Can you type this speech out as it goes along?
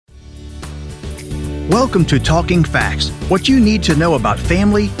Welcome to Talking Facts, what you need to know about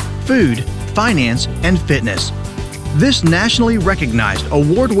family, food, finance, and fitness. This nationally recognized,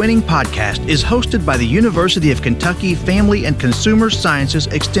 award-winning podcast is hosted by the University of Kentucky Family and Consumer Sciences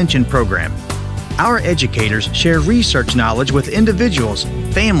Extension Program. Our educators share research knowledge with individuals,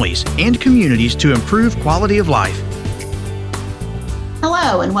 families, and communities to improve quality of life.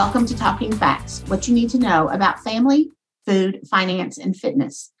 Hello, and welcome to Talking Facts, what you need to know about family, food, finance, and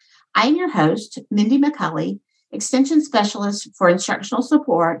fitness. I am your host, Mindy McCulley, Extension Specialist for Instructional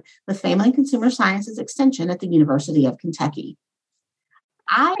Support with Family and Consumer Sciences Extension at the University of Kentucky.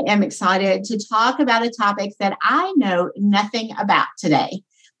 I am excited to talk about a topic that I know nothing about today.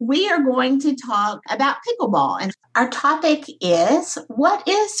 We are going to talk about pickleball, and our topic is, what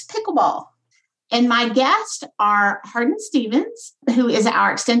is pickleball? And my guests are Hardin Stevens, who is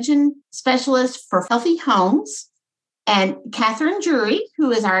our Extension Specialist for Healthy Homes, and Catherine Drury, who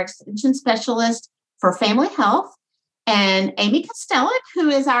is our Extension Specialist for Family Health, and Amy Kostelic, who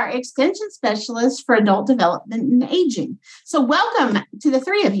is our Extension Specialist for Adult Development and Aging. So welcome to the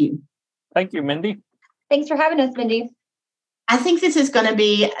three of you. Thank you, Mindy. Thanks for having us, Mindy. I think this is going to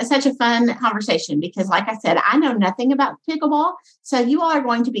be such a fun conversation because, like I said, I know nothing about pickleball. So you all are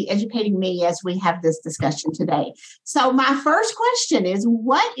going to be educating me as we have this discussion today. So my first question is,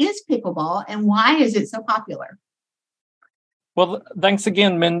 what is pickleball and why is it so popular? Well, thanks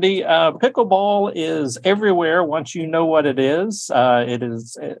again, Mindy. Pickleball is everywhere once you know what it is. It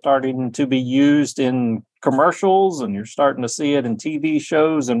is starting to be used in commercials, and you're starting to see it in TV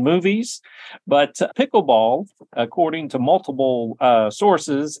shows and movies. But pickleball, according to multiple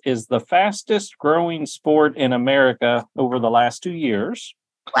sources, is the fastest growing sport in America over the last 2 years.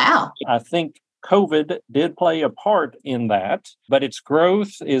 Wow. I think COVID did play a part in that, but its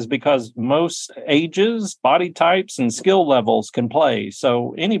growth is because most ages, body types, and skill levels can play.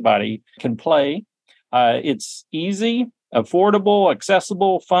 So anybody can play. It's easy, affordable,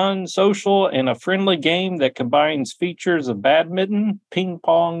 accessible, fun, social, and a friendly game that combines features of badminton, ping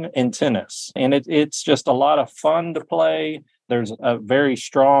pong, and tennis. And it's just a lot of fun to play. There's a very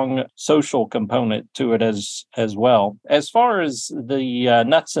strong social component to it as well. As far as the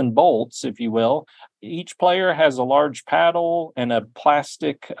nuts and bolts, if you will, each player has a large paddle and a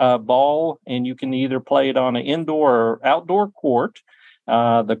plastic ball, and you can either play it on an indoor or outdoor court.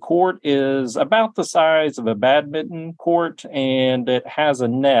 The court is about the size of a badminton court, and it has a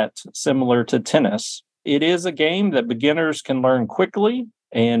net similar to tennis. It is a game that beginners can learn quickly,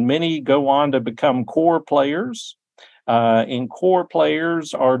 and many go on to become core players. And core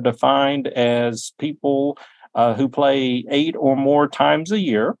players are defined as people who play 8 or more times a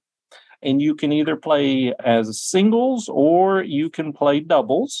year. And you can either play as singles or you can play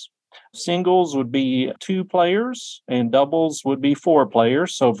doubles. Singles would be 2 players and doubles would be 4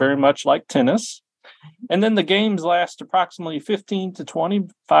 players. So very much like tennis. And then the games last approximately 15 to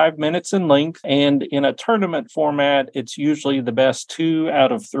 25 minutes in length. And in a tournament format, it's usually the best 2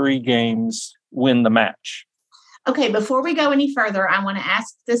 out of 3 games win the match. Okay, before we go any further, I want to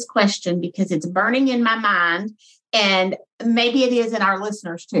ask this question because it's burning in my mind, and maybe it is in our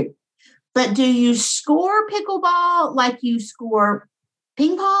listeners too. But do you score pickleball like you score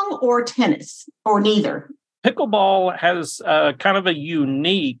ping pong or tennis, or neither? Pickleball has kind of a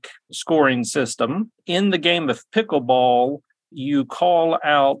unique scoring system. In the game of pickleball, you call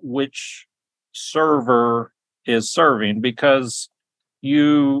out which server is serving because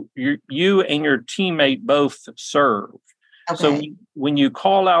you and your teammate both serve. Okay. So when you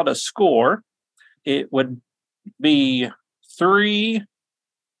call out a score, it would be 3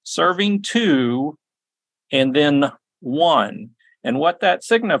 serving 2 and then 1. And what that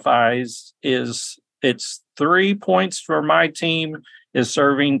signifies is it's 3 points for my team is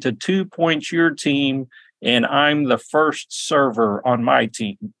serving to 2 points your team, and I'm the first server on my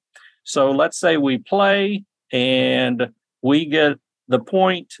team. So let's say we play and we get the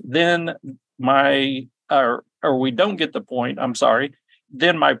point, then or we don't get the point, I'm sorry,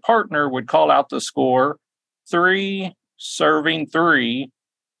 then my partner would call out the score 3 serving 3,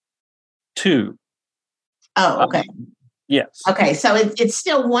 2. Oh, okay. Yes. Okay, so it's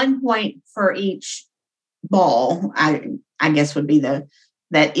still 1 point for each ball, I guess would be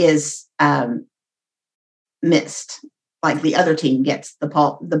that is missed. Like the other team gets the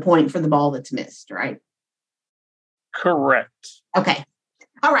point for the ball that's missed, right? Correct. Okay.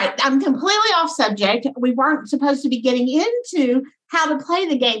 All right. I'm completely off subject. We weren't supposed to be getting into how to play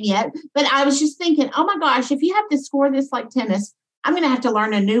the game yet, but I was just thinking, oh my gosh, if you have to score this like tennis, I'm going to have to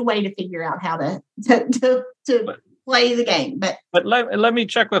learn a new way to figure out how to play the game. But let me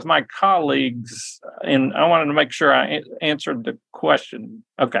check with my colleagues, and I wanted to make sure I answered the question.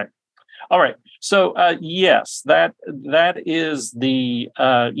 Okay. All right. So yes, that is the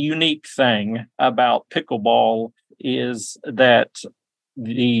unique thing about pickleball is that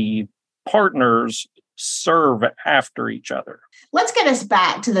the partners serve after each other. Let's get us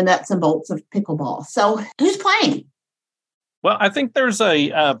back to the nuts and bolts of pickleball. So who's playing? Well, I think there's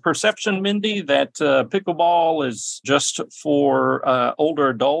a perception, Mindy, that pickleball is just for older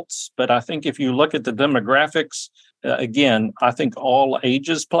adults. But I think if you look at the demographics, again, I think all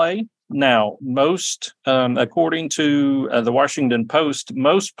ages play. Now, most, according to the Washington Post,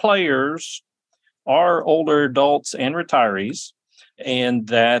 most players are older adults and retirees, and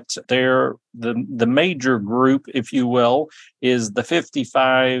that they're the major group, if you will, is the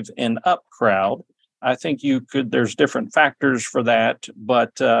 55 and up crowd. I think there's different factors for that,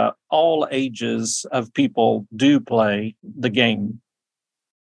 but all ages of people do play the game.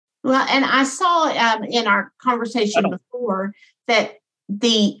 Well, and I saw in our conversation before that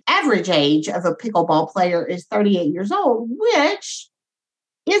the average age of a pickleball player is 38 years old, which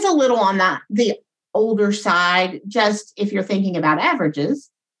is a little on the older side, just if you're thinking about averages,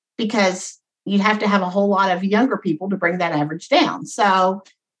 because you'd have to have a whole lot of younger people to bring that average down. So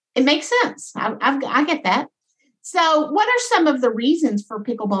it makes sense. I get that. So what are some of the reasons for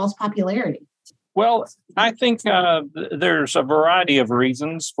pickleball's popularity? Well, I think there's a variety of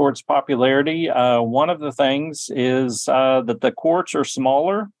reasons for its popularity. One of the things is that the courts are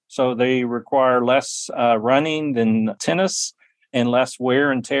smaller, so they require less running than tennis and less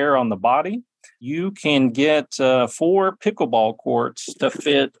wear and tear on the body. You can get 4 pickleball courts to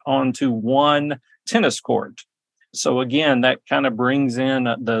fit onto one tennis court. So again, that kind of brings in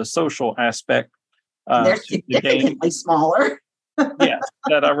the social aspect. They're significantly smaller. Yes,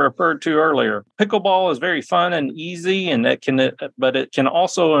 that I referred to earlier. Pickleball is very fun and easy, and but it can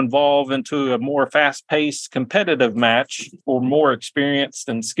also evolve into a more fast-paced competitive match for more experienced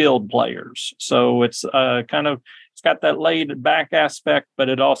and skilled players. So it's it's got that laid-back aspect, but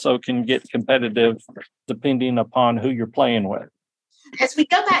it also can get competitive depending upon who you're playing with. As we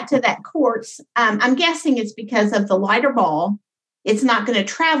go back to that courts, I'm guessing it's because of the lighter ball. It's not going to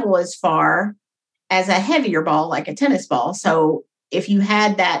travel as far as a heavier ball like a tennis ball. So if you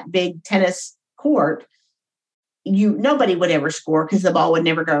had that big tennis court, nobody would ever score because the ball would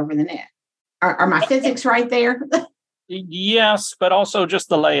never go over the net. Are my physics right there? Yes, but also just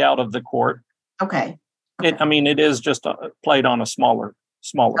the layout of the court. Okay. It is just played on a smaller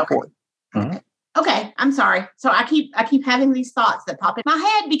court. Mm-hmm. Okay, I'm sorry. So I keep having these thoughts that pop in my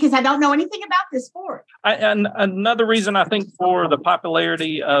head because I don't know anything about this sport. And another reason I think for the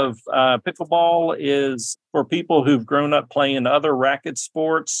popularity of pickleball is for people who've grown up playing other racket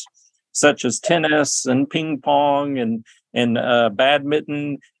sports such as tennis and ping pong and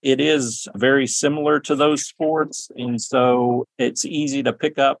badminton. It is very similar to those sports, and so it's easy to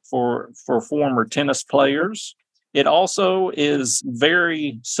pick up for former tennis players. It also is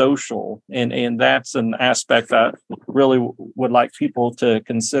very social, and that's an aspect I really would like people to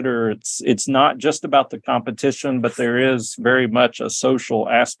consider. It's not just about the competition, but there is very much a social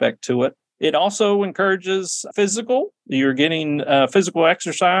aspect to it. It also encourages physical. You're getting physical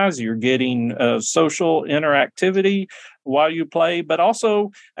exercise. You're getting social interactivity while you play. But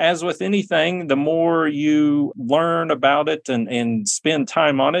also, as with anything, the more you learn about it and spend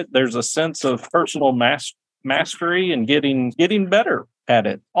time on it, there's a sense of personal mastery and getting better at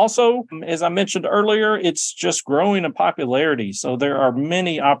it. Also, as I mentioned earlier, it's just growing in popularity. So there are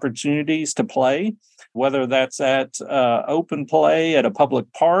many opportunities to play, whether that's at open play at a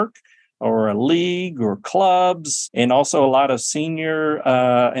public park or a league or clubs. And also a lot of senior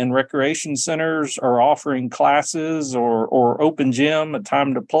and recreation centers are offering classes or open gym, a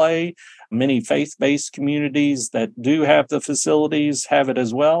time to play. Many faith-based communities that do have the facilities have it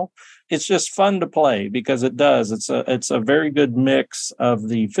as well. It's just fun to play because it does. It's a very good mix of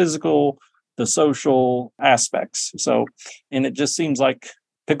the physical, the social aspects. So, and it just seems like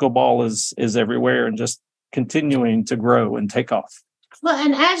pickleball is everywhere and just continuing to grow and take off. Well,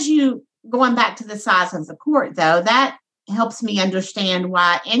 and as you going back to the size of the court, though, that helps me understand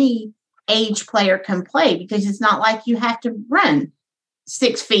why any age player can play, because it's not like you have to run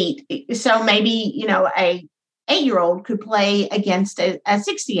 6 feet. So maybe, a 8-year-old could play against a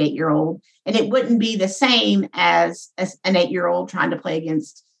 68-year-old, and it wouldn't be the same as an 8-year-old trying to play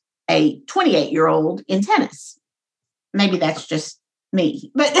against a 28-year-old in tennis. Maybe that's just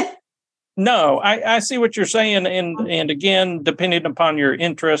me, but no, I see what you're saying. And again, depending upon your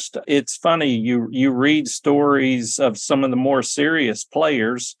interest, it's funny. You read stories of some of the more serious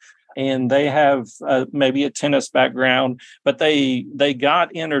players, and they have maybe a tennis background, but they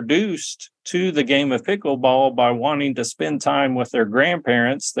got introduced to the game of pickleball by wanting to spend time with their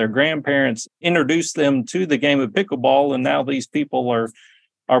grandparents. Their grandparents introduced them to the game of pickleball, and now these people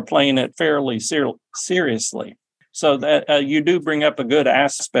are playing it fairly seriously. So that you do bring up a good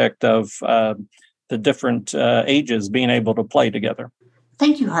aspect of the different ages being able to play together.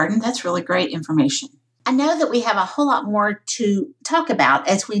 Thank you, Hardin. That's really great information. I know that we have a whole lot more to talk about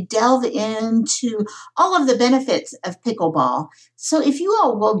as we delve into all of the benefits of pickleball. So if you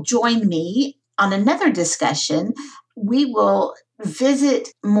all will join me on another discussion, we will visit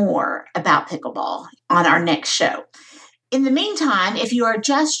more about pickleball on our next show. In the meantime, if you are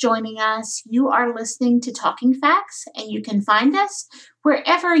just joining us, you are listening to Talking Facts, and you can find us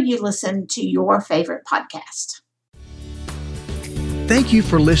wherever you listen to your favorite podcast. Thank you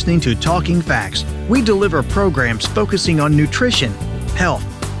for listening to Talking Facts. We deliver programs focusing on nutrition, health,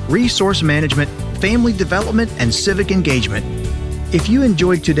 resource management, family development, and civic engagement. If you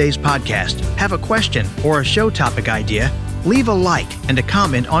enjoyed today's podcast, have a question or a show topic idea, leave a like and a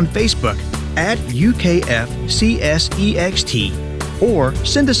comment on Facebook at UKFCSEXT or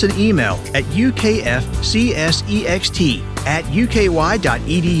send us an email at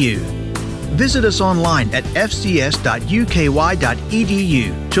ukfcsext@uky.edu. Visit us online at fcs.uky.edu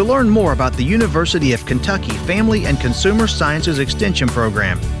to learn more about the University of Kentucky Family and Consumer Sciences Extension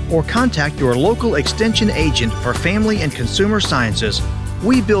Program, or contact your local extension agent for Family and Consumer Sciences.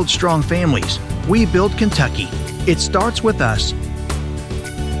 We build strong families. We build Kentucky. It starts with us.